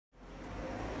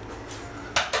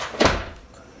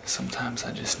Sometimes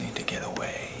I just need to get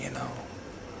away, you know?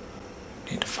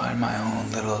 Need to find my own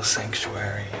little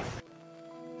sanctuary.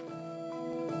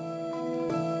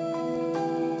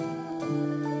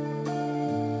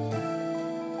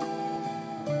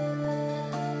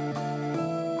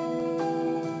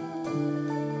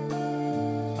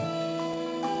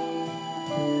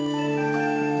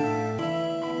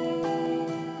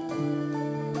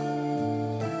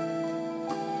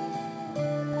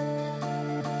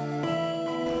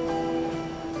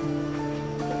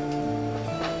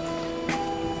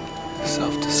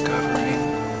 Self-discovering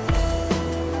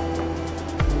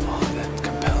all that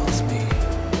compels me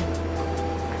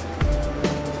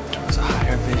towards a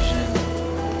higher vision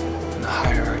and a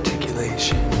higher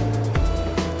articulation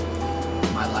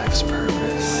of my life's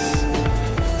purpose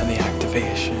and the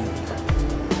activation.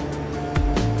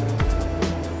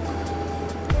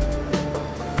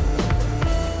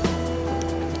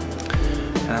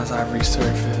 And as I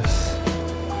resurface,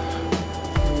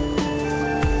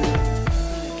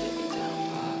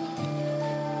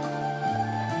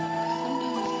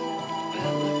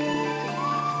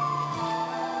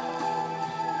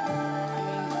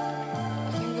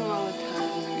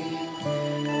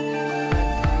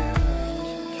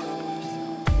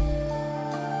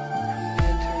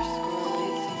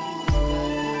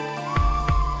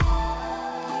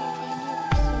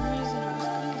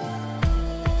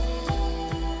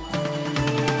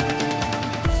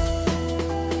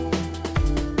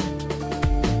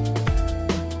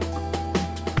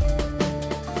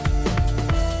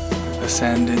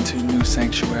 ascend into new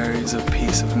sanctuaries of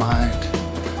peace of mind,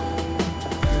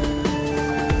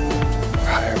 where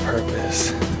higher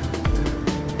purpose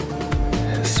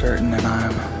is certain, and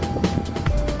I'm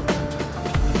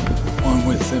one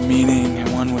with the meaning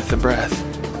and one with the breath,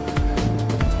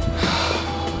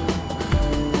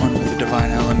 one with the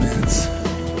divine elements,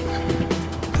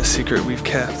 the secret we've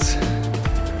kept.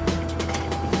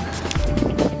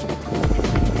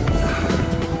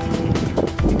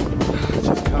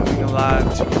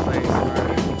 Alive to a place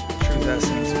where truth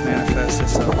essence manifests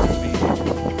itself in me.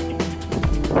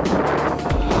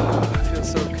 I feel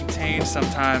so contained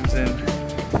sometimes in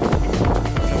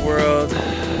the world. I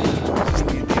just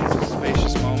need these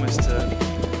spacious moments to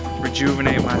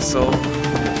rejuvenate my soul.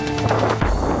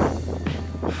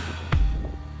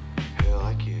 Hell,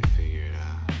 I can't figure it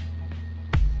out.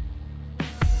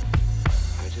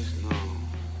 I just know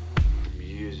from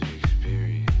years of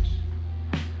experience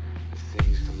the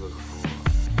things to look for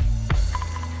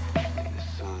and the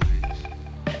signs.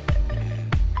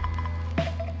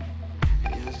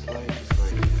 And just like it's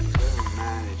like clever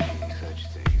managing such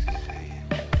things as saying,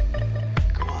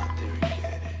 go out there and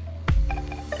get it. And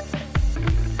it's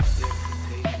there for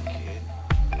taking, kid.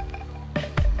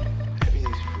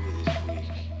 Everything's free this week.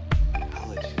 I'll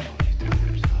let you know when your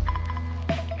time's up.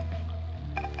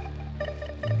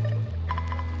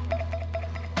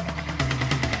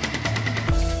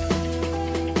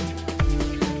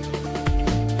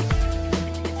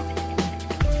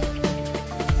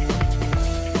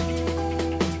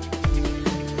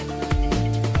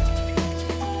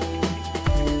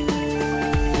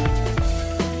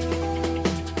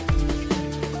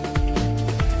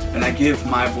 And I give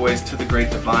my voice to the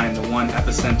great divine, the one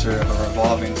epicenter of a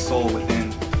revolving soul within,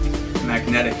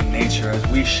 magnetic in nature. As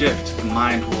we shift, the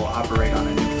mind will operate on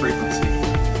a new frequency.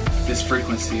 This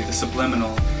frequency, the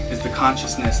subliminal, is the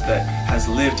consciousness that has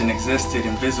lived and existed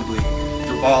invisibly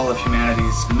through all of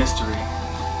humanity's mystery.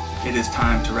 It is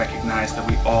time to recognize that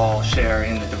we all share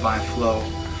in the divine flow,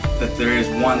 that there is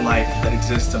one life that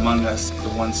exists among us, the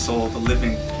one soul, the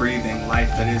living, breathing life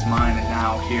that is mine and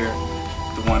now here,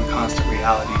 the one constant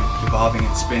reality, evolving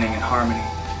and spinning in harmony,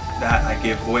 that I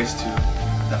give voice to,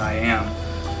 that I am.